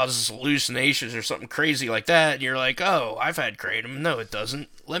kratom causes hallucinations or something crazy like that, and you're like, oh, I've had kratom. No, it doesn't.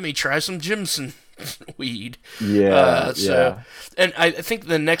 Let me try some Jimson weed. Yeah, So, yeah. and I think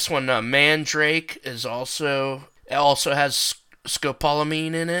the next one, Mandrake, is also has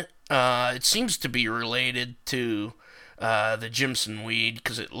scopolamine in it. It seems to be related to the Jimson weed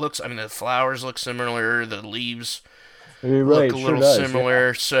because it looks. I mean, the flowers look similar. The leaves You're look right. a Sure little does. Yeah.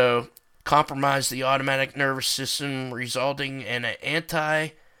 similar. So, compromise the automatic nervous system, resulting in an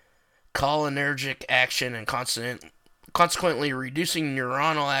anti-cholinergic action and consequently reducing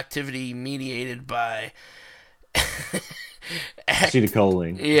neuronal activity mediated by.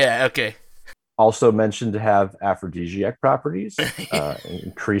 Acetylcholine. Yeah. Okay. Also mentioned to have aphrodisiac properties,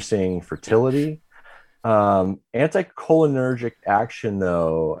 increasing fertility. Anticholinergic action,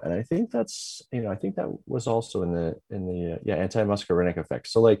 though, and I think I think that was also in the yeah, anti-muscarinic effect.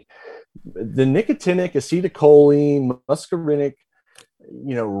 So like the nicotinic, acetylcholine, muscarinic,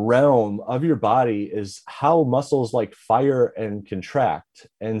 realm of your body is how muscles like fire and contract.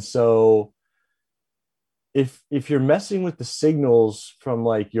 And so if you're messing with the signals from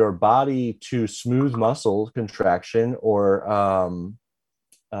like your body to smooth muscle contraction or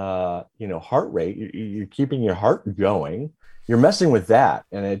heart rate, you're keeping your heart going, you're messing with that,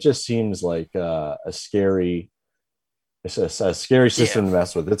 and it just seems like a scary It's a scary system to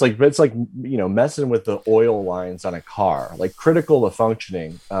mess with. It's like messing with the oil lines on a car, like critical to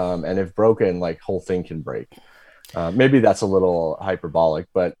functioning. And if broken, like whole thing can break. Maybe that's a little hyperbolic,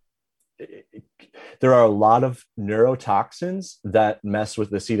 but there are a lot of neurotoxins that mess with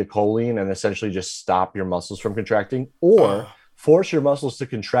acetylcholine and essentially just stop your muscles from contracting or force your muscles to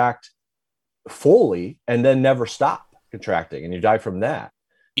contract fully and then never stop contracting, and you die from that.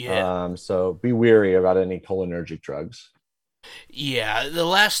 Yeah. So be weary about any cholinergic drugs. Yeah, the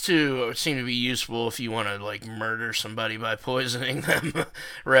last two seem to be useful if you want to like murder somebody by poisoning them,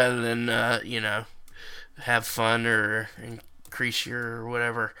 rather than have fun or increase your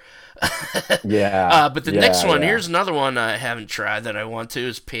whatever. Yeah, But the next yeah, one, yeah. here's another one I haven't tried that I want to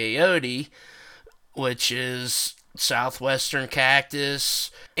is peyote, which is southwestern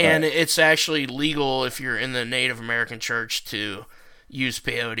cactus, and Right. it's actually legal if you're in the Native American church to use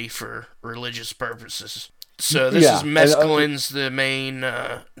peyote for religious purposes. So this is Yeah, and mescaline's the main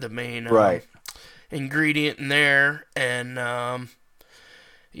right. ingredient in there, and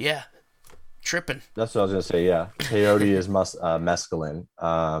yeah, tripping. That's what I was gonna say. Yeah, peyote is mescaline,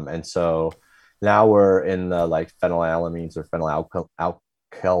 and so now we're in the like phenylalamines or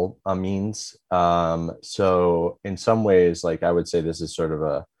phenylalkylamines. So in some ways, like I would say, this is sort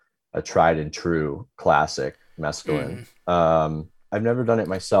of a tried and true classic mescaline. Mm, I've never done it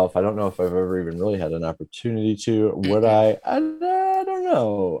myself. I don't know if I've ever even really had an opportunity to. Would mm-mm. I? I don't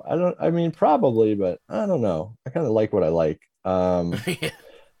know. I don't. I mean, probably, but I don't know. I kind of like what I like. Yeah.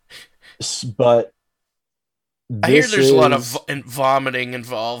 But I hear this there's a lot of is vomiting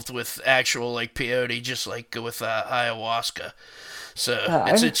involved with actual like peyote, just like with ayahuasca. So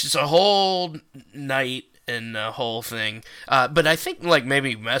it's I, it's just a whole night and a whole thing. But I think like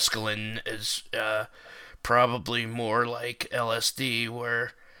maybe mescaline is probably more like LSD,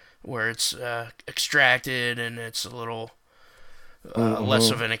 where it's extracted and it's a little less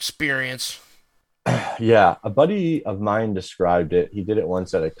mhm. of an experience. Yeah, a buddy of mine described it. He did it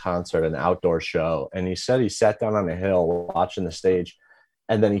once at a concert, an outdoor show, and he said he sat down on a hill watching the stage,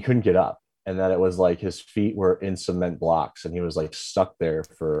 and then he couldn't get up, and that it was like his feet were in cement blocks, and he was like stuck there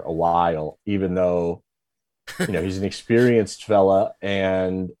for a while, even though he's an experienced fella,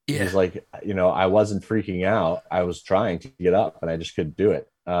 and Yeah. he's like, I wasn't freaking out. I was trying to get up, and I just couldn't do it.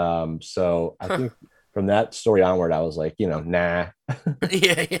 So I Huh. think from that story onward, I was like, nah.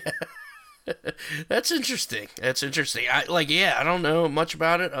 Yeah, That's interesting. That's interesting. I don't know much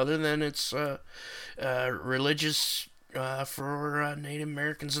about it other than it's religious for Native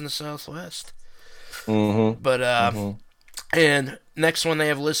Americans in the Southwest. Mm-hmm. But Mm-hmm. and next one they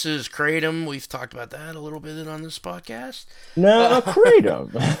have listed is kratom. We've talked about that a little bit on this podcast. No,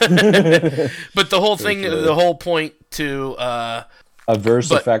 kratom. But the whole For thing, sure. the whole point to Adverse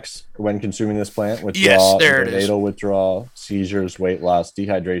but effects when consuming this plant: yes, withdrawal, there it is. neonatal withdrawal, seizures, weight loss,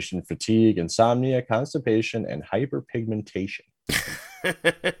 dehydration, fatigue, insomnia, constipation, and hyperpigmentation.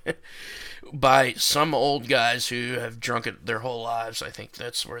 By some old guys who have drunk it their whole lives. I think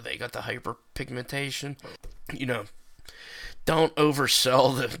that's where they got the hyperpigmentation. You know, don't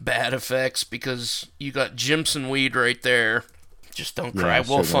oversell the bad effects because you got Jimson weed right there. Just don't cry Yeah,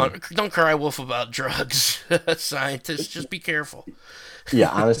 wolf certainly. on. Don't cry wolf about drugs, scientists. Just be careful. Yeah,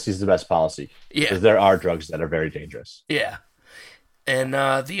 honesty is the best policy Yeah, because there are drugs that are very dangerous. yeah. And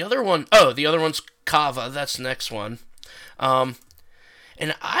the other one's kava. That's the next one. Um,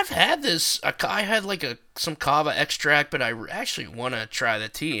 and I've had this. I had like some kava extract, but I actually want to try the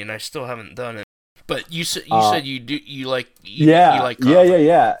tea, and I still haven't done it. But you Uh, said you do you Yeah, like yeah, kava.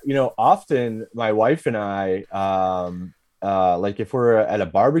 yeah, yeah. Often my wife and I, like if we're at a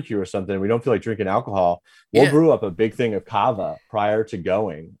barbecue or something, we don't feel like drinking alcohol, we'll Yeah, brew up a big thing of kava prior to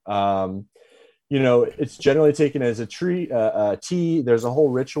going. It's generally taken as a tea. There's a whole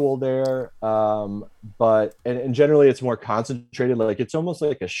ritual there, but generally it's more concentrated. Like it's almost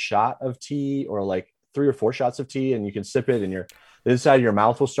like a shot of tea, or like 3 or 4 shots of tea, and you can sip it, and the inside of your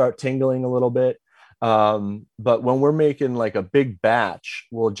mouth will start tingling a little bit. But when we're making like a big batch,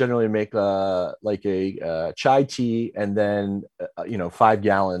 we'll generally make like a chai tea, and then 5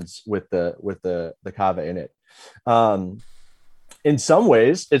 gallons with the kava in it. Um, in some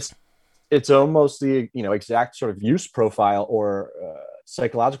ways, it's almost the exact sort of use profile or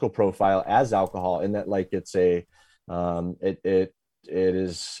psychological profile as alcohol, in that like it's a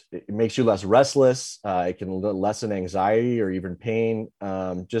it makes you less restless. It can lessen anxiety or even pain,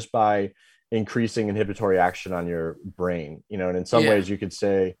 just by increasing inhibitory action on your brain. And in some yeah. ways, you could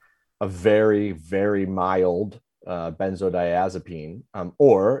say a very, very mild benzodiazepine,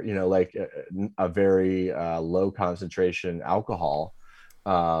 or like a very low concentration alcohol,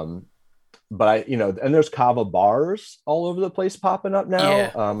 um, but and there's kava bars all over the place popping up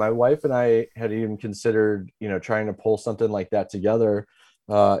now. Yeah. My wife and I had even considered, trying to pull something like that together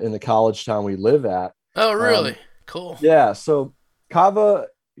in the college town we live at. Oh, really? Um, Cool. yeah, so kava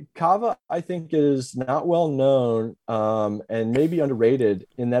I think is not well known, and maybe underrated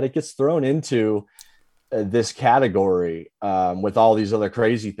in that it gets thrown into this category with all these other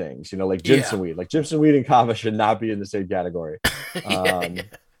crazy things, like Yeah. ginseng weed. Like ginseng weed and kava should not be in the same category. Yeah. Um,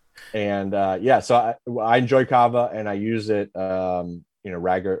 and so I enjoy kava and I use it,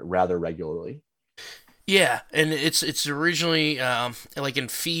 rather regularly. Yeah, and it's originally like in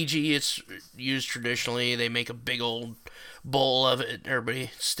Fiji, it's used traditionally. They make a big old bowl of it.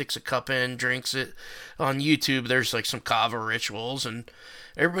 Everybody sticks a cup in, drinks it. On YouTube, there's like some kava rituals, and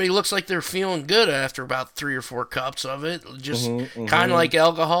everybody looks like they're feeling good after about 3 or 4 cups of it. Just kind of like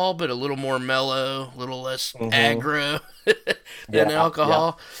alcohol, but a little more mellow, a little less aggro than Yeah,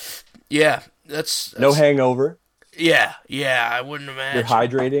 alcohol. Yeah, no that's hangover. yeah. I wouldn't You're imagine.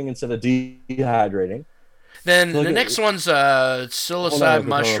 hydrating instead of dehydrating. Then Look the at next one's hold on psilocybe real quick.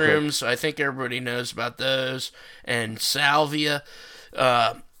 mushrooms. I think everybody knows about those. And salvia.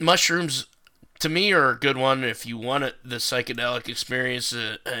 Mushrooms, to me, are a good one if you want the psychedelic experience,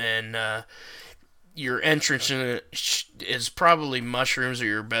 and your entrance in it is probably mushrooms are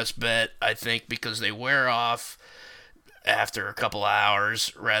your best bet, I think, because they wear off after a couple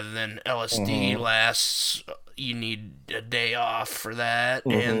hours rather than LSD Mm-hmm, lasts. You need a day off for that,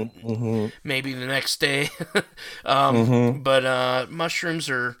 and mm-hmm, mm-hmm, maybe the next day. mm-hmm. But mushrooms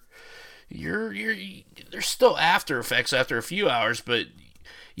are there's still after effects after a few hours, but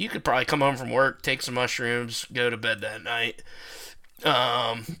you could probably come home from work, take some mushrooms, go to bed that night.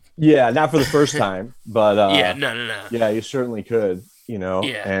 Yeah, not for the first time, but Yeah, no. yeah, you certainly could,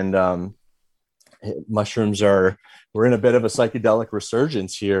 Yeah, and mushrooms we're in a bit of a psychedelic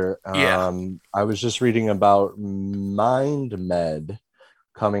resurgence here. yeah. I was just reading about MindMed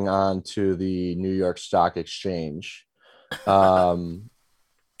coming on to the New York Stock Exchange, um,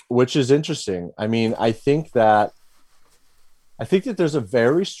 which is interesting. I mean, I think that there's a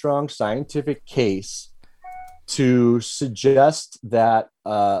very strong scientific case to suggest that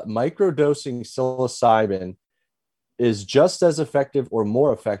microdosing psilocybin is just as effective or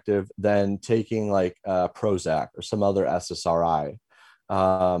more effective than taking like Prozac or some other SSRI.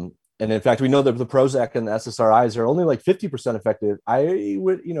 And in fact, we know that the Prozac and the SSRIs are only like 50% effective. I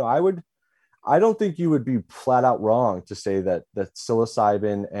don't think you would be flat out wrong to say that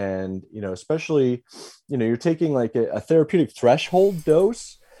psilocybin and, especially, you're taking like a therapeutic threshold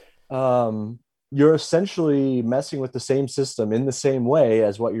dose. You're essentially messing with the same system in the same way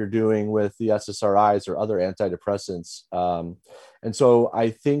as what you're doing with the SSRIs or other antidepressants. And so I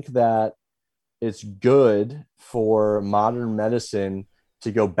think that it's good for modern medicine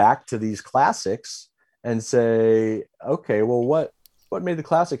to go back to these classics and say, okay, well, what made the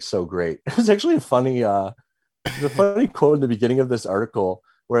classics so great? It was actually a funny quote in the beginning of this article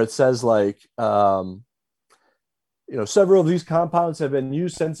where it says like, several of these compounds have been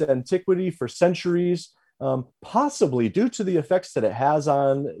used since antiquity for centuries, possibly due to the effects that it has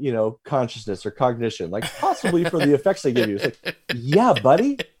on, consciousness or cognition, like possibly for the effects they give you. It's like, yeah,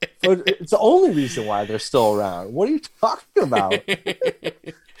 buddy. So it's the only reason why they're still around. What are you talking about?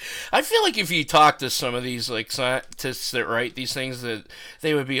 I feel like if you talk to some of these like scientists that write these things, that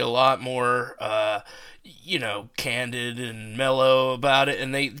they would be a lot more, candid and mellow about it,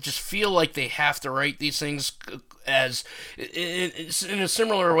 and they just feel like they have to write these things as it's in a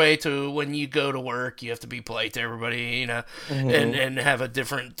similar way to when you go to work, you have to be polite to everybody, and Mm-hmm. have a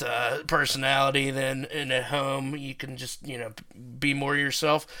different personality than in at home. You can just be more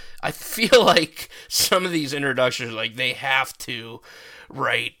yourself. I feel like some of these introductions, like they have to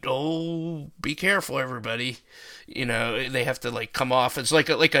write, "Oh, be careful, everybody." They have to like come off as like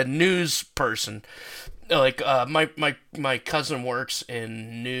a news person. Like my cousin works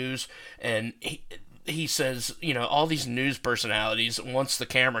in news, and he says, all these news personalities, once the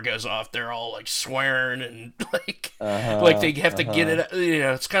camera goes off, they're all like swearing and like Uh-huh. they have to get Uh-huh. it.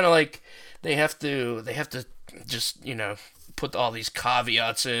 It's kind of like they have to just put all these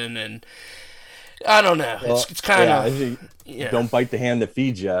caveats in, and I don't know. Well, It's kind yeah, I of think yeah don't bite the hand that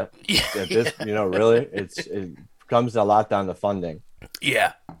feeds you. yeah At this, really, it comes a lot down to funding.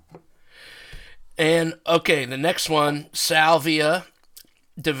 yeah. And okay, the next one, salvia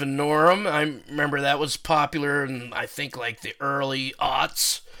divinorum. I remember that was popular in I think like the early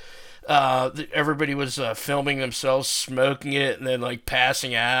aughts. Everybody was filming themselves smoking it and then like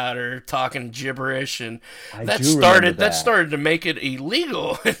passing out or talking gibberish, and I that do remember started that that. started to make it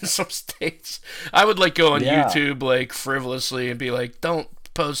illegal in some states. I would like go on Yeah. YouTube like frivolously and be like, don't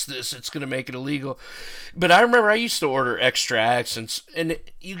post this, it's going to make it illegal. But I remember I used to order extracts, and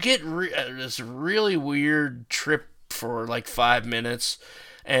you get this really weird trip for like 5 minutes,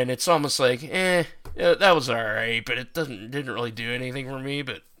 and it's almost like, yeah, that was all right, but it didn't really do anything for me,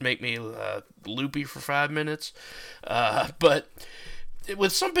 but make me loopy for 5 minutes. But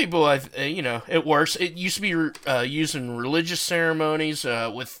with some people, it works. It used to be used in religious ceremonies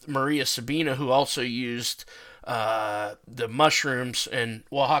with Maria Sabina, who also used the mushrooms in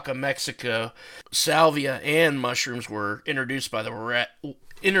Oaxaca, Mexico. Salvia and mushrooms were introduced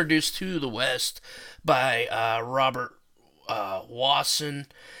to the West by Robert Wasson.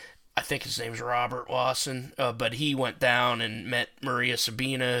 I think his name's Robert Wasson, but he went down and met Maria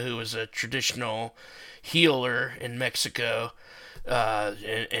Sabina, who was a traditional healer in Mexico,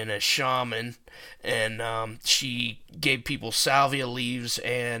 and a shaman, and she gave people salvia leaves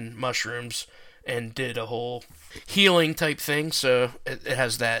and mushrooms and did a whole healing type thing, so it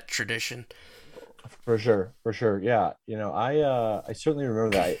has that tradition. For sure. Yeah. I certainly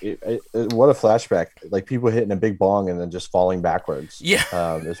remember that. What a flashback. Like people hitting a big bong and then just falling backwards.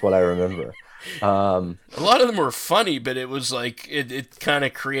 Yeah. Is what I remember. A lot of them were funny, but it was like, it kind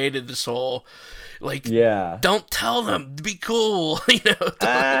of created this whole, like, yeah, don't tell them, be cool,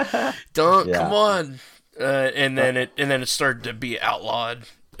 don't come on. And then it started to be outlawed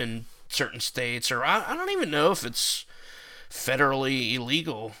in certain states, or I don't even know if it's federally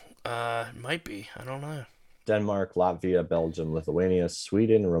illegal. It might be. I don't know. Denmark, Latvia, Belgium, Lithuania,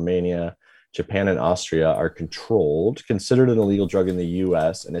 Sweden, Romania, Japan, and Austria are considered an illegal drug in the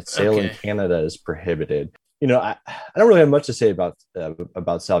U.S., and its sale in Canada is prohibited. I don't really have much to say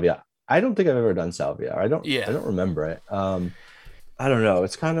about salvia. I don't think I've ever done salvia. I don't remember it. I don't know.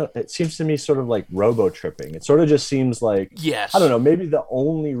 It seems to me sort of like robo tripping. It sort of just seems like, yes. I don't know, maybe the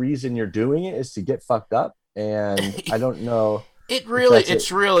only reason you're doing it is to get fucked up. And I don't know.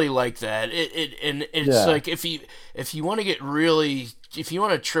 It's really like that. It's like if you want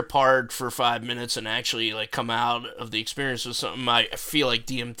to trip hard for 5 minutes and actually like come out of the experience with something, I feel like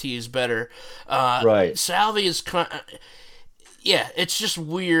DMT is better. Right. Salvia is yeah, it's just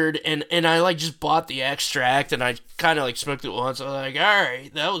weird, and I like just bought the extract, and I kind of like smoked it once. I was like, all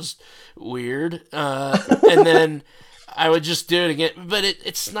right, that was weird, and then I would just do it again, but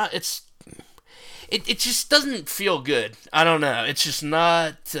it just doesn't feel good. I don't know. It's just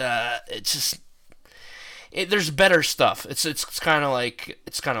not. There's better stuff. It's kind of like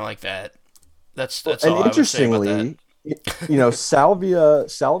that. That's all I would say about that.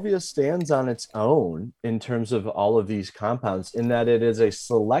 Salvia stands on its own in terms of all of these compounds in that it is a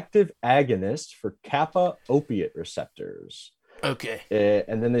selective agonist for kappa opiate receptors. Okay.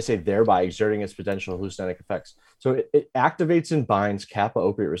 And then they say thereby exerting its potential hallucinogenic effects. So it activates and binds kappa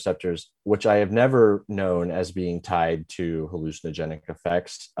opiate receptors, which I have never known as being tied to hallucinogenic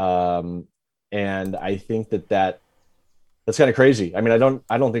effects. And I think that's kind of crazy. I mean, I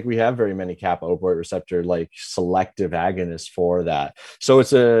don't think we have very many kappa opioid receptor like selective agonists for that. So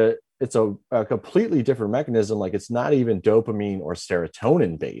it's a completely different mechanism. Like it's not even dopamine or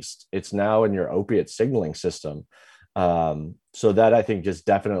serotonin based. It's now in your opiate signaling system. So that I think just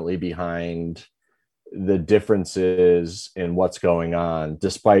definitely behind the differences in what's going on,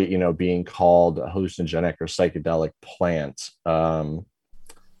 despite being called a hallucinogenic or psychedelic plant.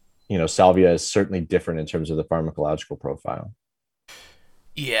 Salvia is certainly different in terms of the pharmacological profile.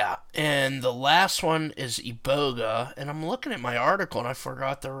 Yeah, and the last one is Iboga, and I'm looking at my article and I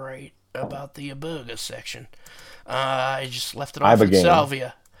forgot to write about the Iboga section. I just left it off with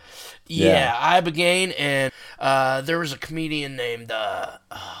Salvia. Yeah, Ibogaine, and there was a comedian named, the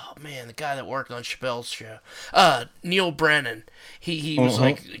guy that worked on Chappelle's show, Neil Brennan. He was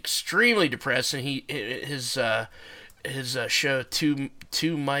like extremely depressed, and his show Two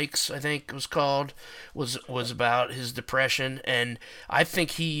Mics, I think it was called, was about his depression, and I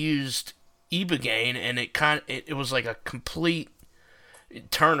think he used Ibogaine, and it was like a complete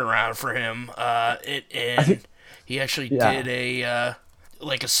turnaround for him. He actually did a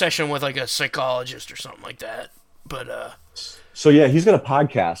session with like a psychologist or something like that. But so yeah, he's got a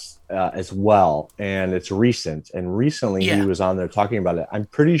podcast as well, and it's recent. And recently he was on there talking about it. I'm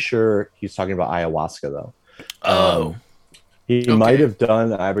pretty sure he's talking about ayahuasca though. He might have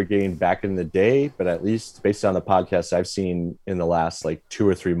done Ibogaine back in the day, but at least based on the podcasts I've seen in the last like 2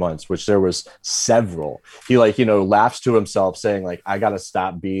 or 3 months, which there was several, he laughs to himself saying like, I got to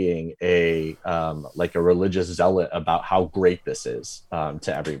stop being a religious zealot about how great this is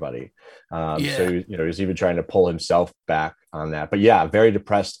to everybody. So, he's even trying to pull himself back on that. But yeah, very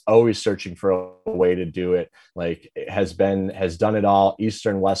depressed, always searching for a way to do it. Like has done it all,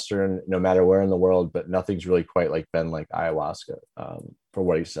 Eastern, Western, no matter where in the world, but nothing's really quite been like ayahuasca, for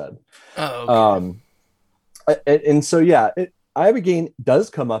what he said. Oh, okay. And so yeah, ibogaine does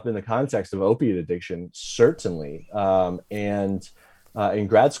come up in the context of opiate addiction, certainly. And in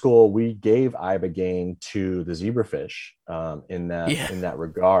grad school, we gave ibogaine to the zebrafish in that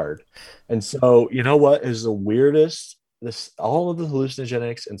regard. And so, you know what is the weirdest? All of the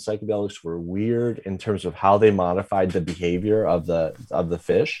hallucinogenics and psychedelics were weird in terms of how they modified the behavior of the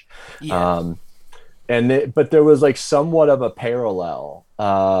fish. Yeah. But there was like somewhat of a parallel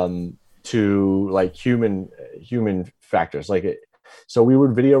to like human factors. So we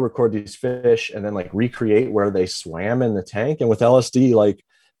would video record these fish and then like recreate where they swam in the tank. And with LSD, like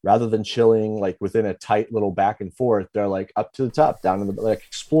rather than chilling like within a tight little back and forth, they're like up to the top, down in the, like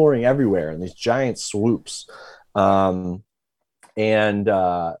exploring everywhere in these giant swoops. And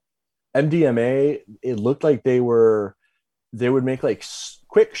MDMA, it looked like they would make like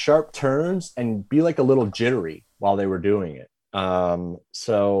quick, sharp turns and be like a little jittery while they were doing it.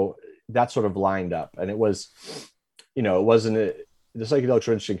 So that sort of lined up, and it was, it wasn't the psychedelics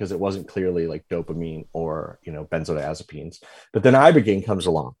were interesting because it wasn't clearly like dopamine or, benzodiazepines. But then ibogaine comes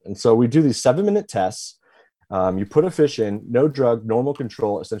along. And so we do these 7-minute tests. You put a fish in, no drug, normal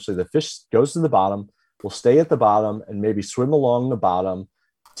control. Essentially, the fish goes to the bottom, will stay at the bottom and maybe swim along the bottom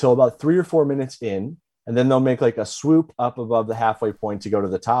till about 3 or 4 minutes in. And then they'll make like a swoop up above the halfway point to go to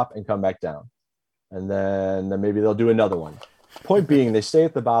the top and come back down. And then maybe they'll do another one. Point being, they stay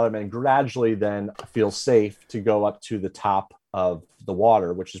at the bottom and gradually then feel safe to go up to the top of the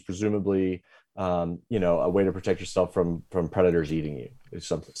water, which is presumably, a way to protect yourself from predators eating you. It's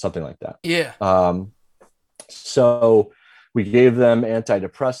something like that. Yeah. So we gave them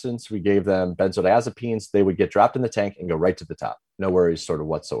antidepressants. We gave them benzodiazepines. They would get dropped in the tank and go right to the top. No worries sort of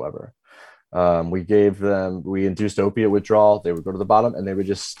whatsoever. We induced opiate withdrawal. They would go to the bottom and they would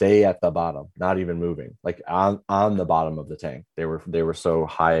just stay at the bottom, not even moving, like on the bottom of the tank. They were so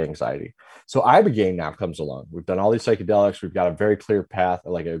high anxiety. So ibogaine now comes along. We've done all these psychedelics. We've got a very clear path,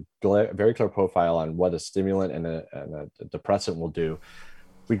 like a very clear profile on what a stimulant and a depressant will do.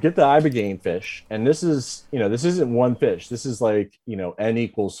 We get the ibogaine fish, and this isn't one fish. This is like, N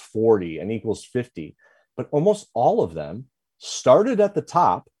equals 40, N equals 50, but almost all of them started at the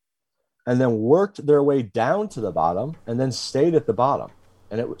top and then worked their way down to the bottom and then stayed at the bottom.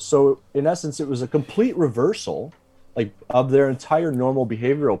 And so in essence, it was a complete reversal like of their entire normal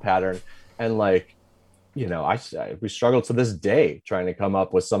behavioral pattern. And like, we struggle to this day trying to come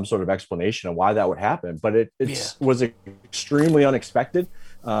up with some sort of explanation of why that would happen, but it was extremely unexpected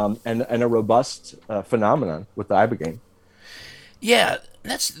and a robust phenomenon with the ibogaine. Yeah,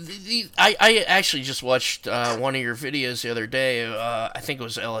 that's I actually just watched one of your videos the other day. I think it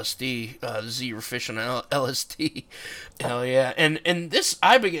was LSD, the zebrafish on LSD. Hell yeah! And this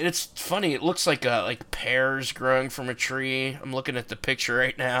ibogaine, it's funny. It looks like pears growing from a tree. I'm looking at the picture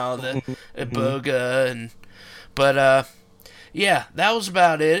right now, the iboga, yeah, that was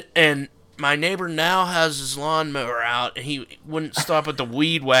about it. And my neighbor now has his lawnmower out, and he wouldn't stop at the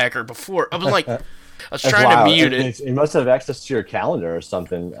weed whacker before. I was like. I was trying to mute it. You must have access to your calendar or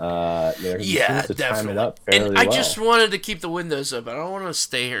something. Yeah, definitely. Time it up fairly I just wanted to keep the windows up. I don't want to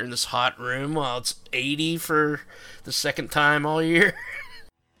stay here in this hot room while it's 80 for the second time all year.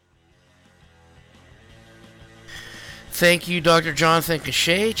 Thank you, Dr. Jonathan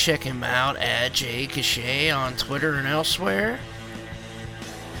Cachet. Check him out at jcachet on Twitter and elsewhere.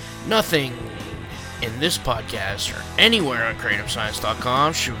 Nothing in this podcast or anywhere on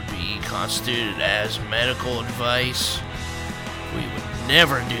CreativeScience.com should be constituted as medical advice. We would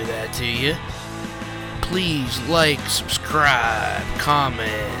never do that to you. Please like, subscribe,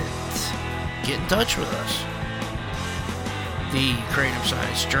 comment, get in touch with us. The Creative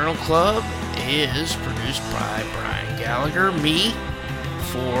Science Journal Club is produced by Brian Gallagher, me,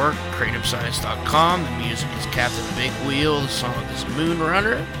 for CreativeScience.com. The music is Captain Big Wheel, the song is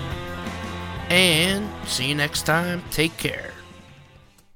Moonrunner. And see you next time. Take care.